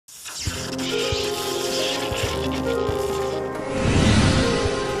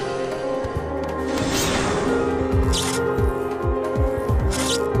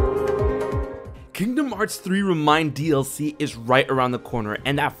Hearts 3 ReMind DLC is right around the corner,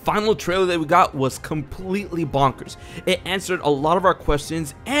 and that final trailer that we got was completely bonkers. It answered a lot of our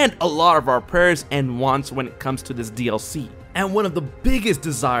questions and a lot of our prayers and wants when it comes to this DLC. And one of the biggest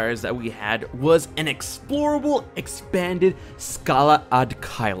desires that we had was an explorable, expanded Scala Ad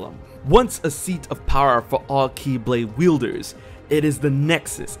Caelum. Once a seat of power for all Keyblade wielders, it is the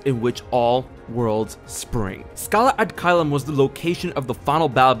nexus in which all worlds spring. Scala Ad Caelum was the location of the final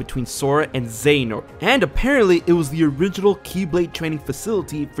battle between Sora and Xehanort, and apparently it was the original Keyblade training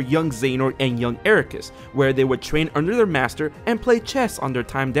facility for young Xehanort and young Ericus, where they would train under their master and play chess on their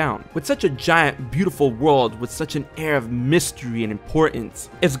time down. With such a giant, beautiful world with such an air of mystery and importance,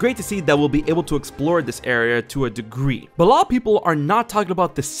 it's great to see that we'll be able to explore this area to a degree. But a lot of people are not talking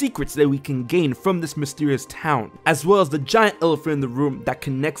about the secrets that we can gain from this mysterious town, as well as the giant elephant in the room that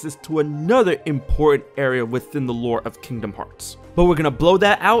connects us to another important area within the lore of Kingdom Hearts. But we're gonna blow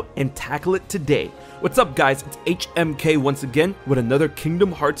that out and tackle it today. What's up guys, it's HMK once again with another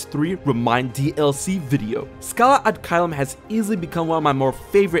Kingdom Hearts 3 ReMind DLC video. Scala Ad Caelum has easily become one of my more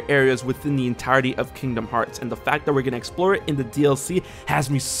favorite areas within the entirety of Kingdom Hearts, and the fact that we're gonna explore it in the DLC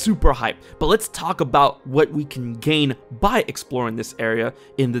has me super hyped. But let's talk about what we can gain by exploring this area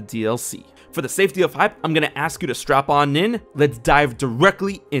in the DLC. For the safety of hype, I'm gonna ask you to strap on in. Let's dive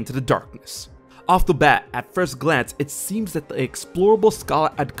directly into the darkness. Off the bat, at first glance, it seems that the explorable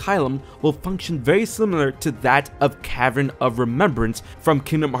Scala Ad Caelum will function very similar to that of Cavern of Remembrance from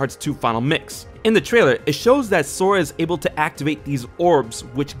Kingdom Hearts 2 Final Mix. In the trailer, it shows that Sora is able to activate these orbs,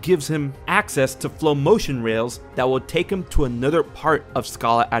 which gives him access to flow motion rails that will take him to another part of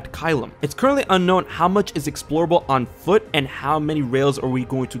Scala Ad Caelum. It's currently unknown how much is explorable on foot and how many rails are we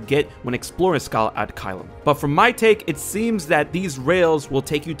going to get when exploring Scala Ad Caelum. But from my take, it seems that these rails will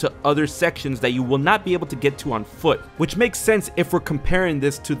take you to other sections that you will not be able to get to on foot, which makes sense if we're comparing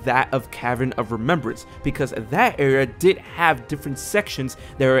this to that of Cavern of Remembrance, because that area did have different sections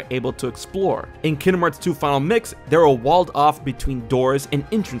that we were able to explore. In Kingdom Hearts 2 Final Mix, they were walled off between doors and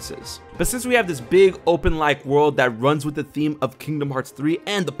entrances. But since we have this big open-like world that runs with the theme of Kingdom Hearts 3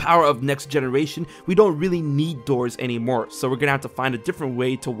 and the power of next generation, we don't really need doors anymore, so we're gonna have to find a different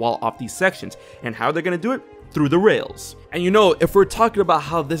way to wall off these sections. And how they're gonna do it? Through the rails. And you know, if we're talking about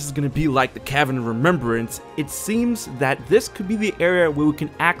how this is going to be like the Cavern of Remembrance, it seems that this could be the area where we can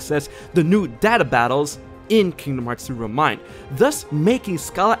access the new data battles in Kingdom Hearts 3 ReMind, thus making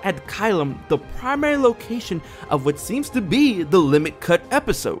Scala Ad Caelum the primary location of what seems to be the Limit Cut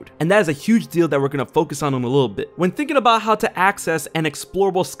episode. And that is a huge deal that we're going to focus on in a little bit. When thinking about how to access an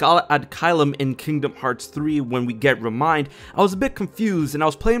explorable Scala Ad Caelum in Kingdom Hearts 3 when we get ReMind, I was a bit confused and I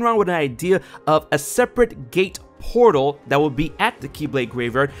was playing around with an idea of a separate gate portal that will be at the Keyblade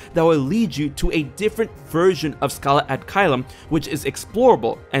Graveyard that will lead you to a different version of Scala Ad Caelum, which is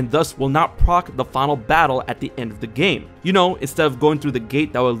explorable and thus will not proc the final battle at the end of the game. You know, instead of going through the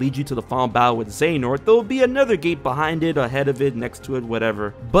gate that will lead you to the final battle with Xehanort, there will be another gate behind it, ahead of it, next to it,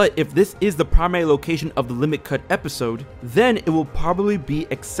 whatever. But if this is the primary location of the Limit Cut episode, then it will probably be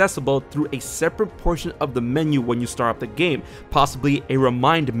accessible through a separate portion of the menu when you start up the game, possibly a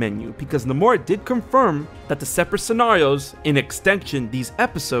ReMind menu, because Nomura did confirm that the separate scenarios, in extension these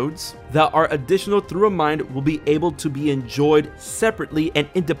episodes, that are additional through ReMind will be able to be enjoyed separately and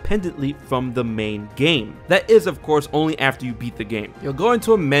independently from the main game. That is of course only after you beat the game. You'll go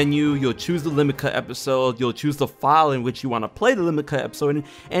into a menu, you'll choose the Limit Cut episode, you'll choose the file in which you want to play the Limit Cut episode,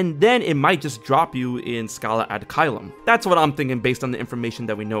 and then it might just drop you in Scala Ad Caelum. That's what I'm thinking based on the information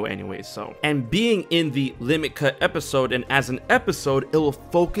that we know anyway. So, and being in the Limit Cut episode and as an episode, it will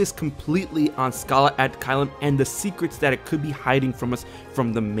focus completely on Scala Ad Caelum and the secrets that it could be hiding from us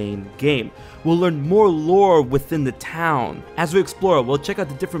from the main game. We'll learn more lore within the town. As we explore, we'll check out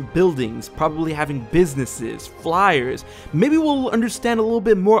the different buildings, probably having businesses, flyers. Maybe we'll understand a little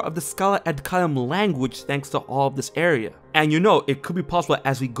bit more of the Scala Ad Caelum language thanks to all of this area. And you know, it could be possible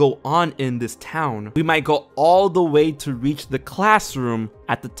as we go on in this town, we might go all the way to reach the classroom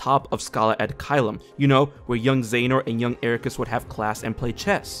at the top of Scala Ad Caelum, you know, where young Xehanort and young Ericus would have class and play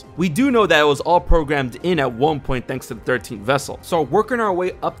chess. We do know that it was all programmed in at one point thanks to the 13th vessel, so working our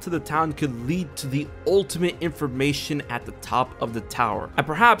way up to the town could lead to the ultimate information at the top of the tower. And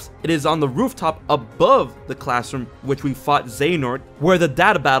perhaps it is on the rooftop above the classroom which we fought Xehanort, where the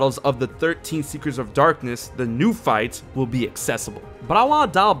data battles of the 13 Seekers of Darkness, the new fights, will be accessible. But I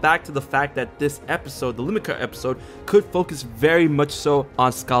want to dial back to the fact that this episode, the Limit Cut episode, could focus very much so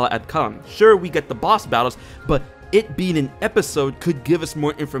on Scala Ad Caelum. Sure, we get the boss battles, but it being an episode could give us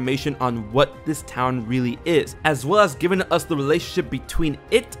more information on what this town really is, as well as giving us the relationship between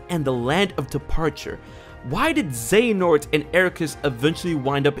it and the Land of Departure. Why did Xehanort and Ericus eventually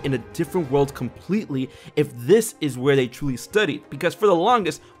wind up in a different world completely if this is where they truly studied? Because for the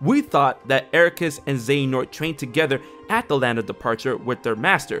longest, we thought that Ericus and Xehanort trained together at the Land of Departure with their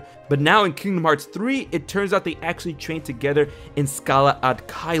master, but now in Kingdom Hearts 3, it turns out they actually trained together in Scala Ad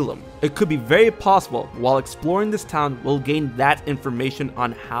Caelum. It could be very possible while exploring this town we'll gain that information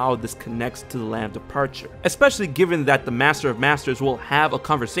on how this connects to the Land of Departure, especially given that the Master of Masters will have a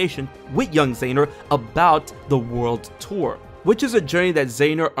conversation with young Xehanort about the World Tour, which is a journey that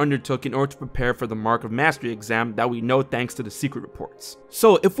Xehanort undertook in order to prepare for the Mark of Mastery exam that we know thanks to the secret reports.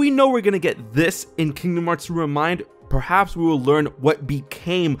 So if we know we're gonna get this in Kingdom Hearts ReMind, perhaps we will learn what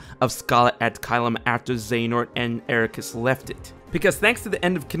became of Scala Ad Caelum after Xehanort and Ericus left it. Because thanks to the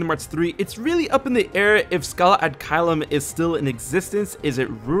end of Kingdom Hearts 3, it's really up in the air if Scala Ad Caelum is still in existence. Is it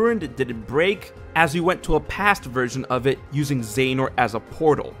ruined? Did it break? As we went to a past version of it using Xehanort as a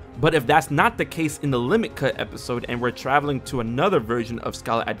portal. But if that's not the case in the Limit Cut episode and we're traveling to another version of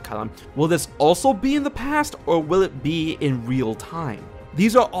Scala Ad Caelum, will this also be in the past or will it be in real time?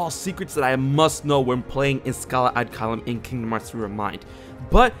 These are all secrets that I must know when playing in Scala Ad Caelum in Kingdom Hearts ReMind.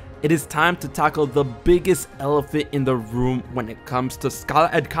 But it is time to tackle the biggest elephant in the room when it comes to Scala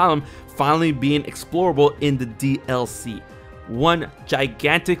Ad Caelum finally being explorable in the DLC. One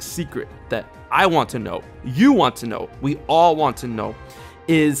gigantic secret that I want to know, you want to know, we all want to know,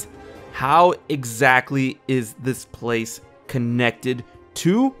 is how exactly is this place connected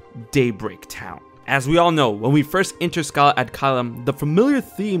to Daybreak Town? As we all know, when we first enter Scala Ad Caelum, the familiar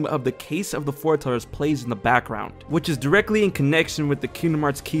theme of the Case of the Foretellers plays in the background, which is directly in connection with the Kingdom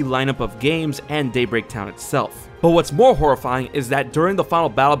Hearts key lineup of games and Daybreak Town itself. But what's more horrifying is that during the final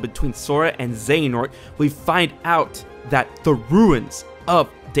battle between Sora and Xehanort, we find out that the ruins of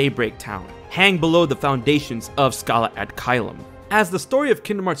Daybreak Town hang below the foundations of Scala Ad Caelum. As the story of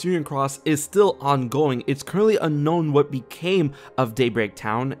Kingdom Hearts Union Cross is still ongoing, it's currently unknown what became of Daybreak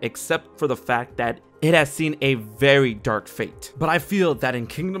Town, except for the fact that it has seen a very dark fate. But I feel that in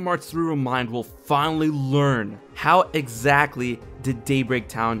Kingdom Hearts 3 ReMind we'll finally learn how exactly did Daybreak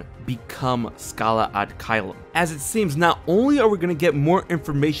Town become Scala Ad Caelum. As it seems, not only are we going to get more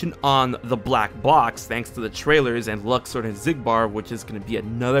information on the black box thanks to the trailers and Luxord and Xigbar, which is going to be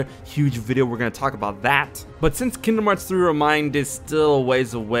another huge video, we're going to talk about that. But since Kingdom Hearts 3 ReMind is still a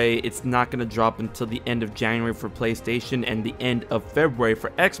ways away, it's not going to drop until the end of January for PlayStation and the end of February for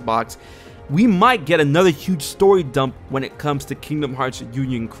Xbox, we might get another huge story dump when it comes to Kingdom Hearts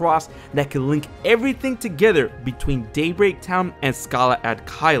Union Cross that can link everything together between Daybreak Town and Scala Ad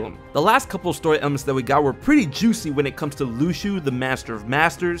Caelum. The last couple of story elements that we got were pretty juicy when it comes to Luxu, the Master of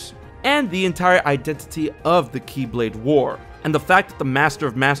Masters, and the entire identity of the Keyblade War. And the fact that the Master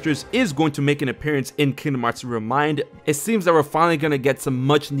of Masters is going to make an appearance in Kingdom Hearts ReMind, it seems that we're finally going to get some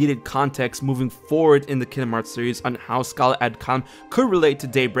much needed context moving forward in the Kingdom Hearts series on how Scala Ad Caelum could relate to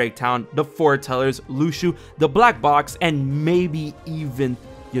Daybreak Town, the Foretellers, Luxu, the Black Box, and maybe even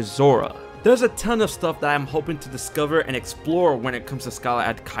Yozora. There's a ton of stuff that I'm hoping to discover and explore when it comes to Scala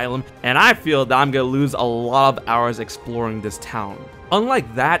Ad Caelum, and I feel that I'm going to lose a lot of hours exploring this town.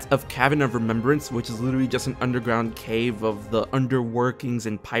 Unlike that of Cavern of Remembrance, which is literally just an underground cave of the underworkings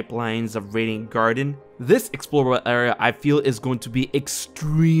and pipelines of Radiant Garden, this explorable area I feel is going to be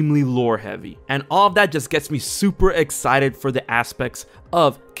extremely lore heavy. And all of that just gets me super excited for the aspects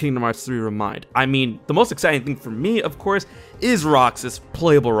of Kingdom Hearts 3 ReMind. I mean, the most exciting thing for me, of course, is Roxas,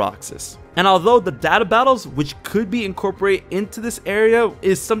 playable Roxas. And although the data battles, which could be incorporated into this area,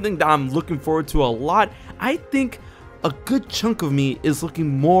 is something that I'm looking forward to a lot, I think a good chunk of me is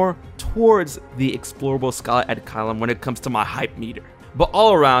looking more towards the explorable Scala Ad Caelum when it comes to my hype meter. But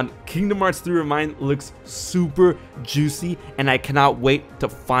all around, Kingdom Hearts 3 ReMind looks super juicy, and I cannot wait to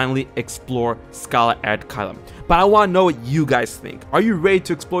finally explore Scala Ad Caelum. But I want to know what you guys think. Are you ready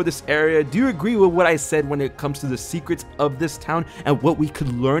to explore this area? Do you agree with what I said when it comes to the secrets of this town and what we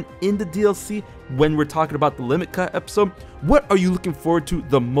could learn in the DLC when we're talking about the Limit Cut episode? What are you looking forward to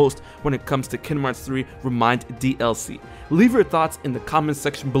the most when it comes to Kingdom Hearts 3 ReMind DLC? Leave your thoughts in the comment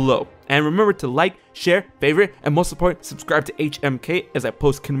section below. And remember to like, share, favorite, and most important, subscribe to HMK as I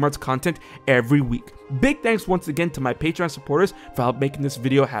post Kingdom Hearts content every week. Big thanks once again to my Patreon supporters for helping making this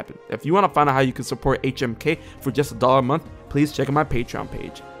video happen. If you want to find out how you can support HMK for just $1 a month, please check out my Patreon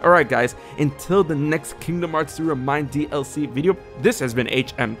page. Alright guys, until the next Kingdom Hearts 3 ReMind DLC video, this has been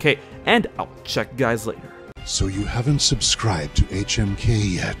HMK, and I'll check you guys later. So you haven't subscribed to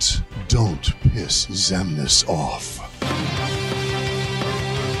HMK yet? Don't piss Xemnas off.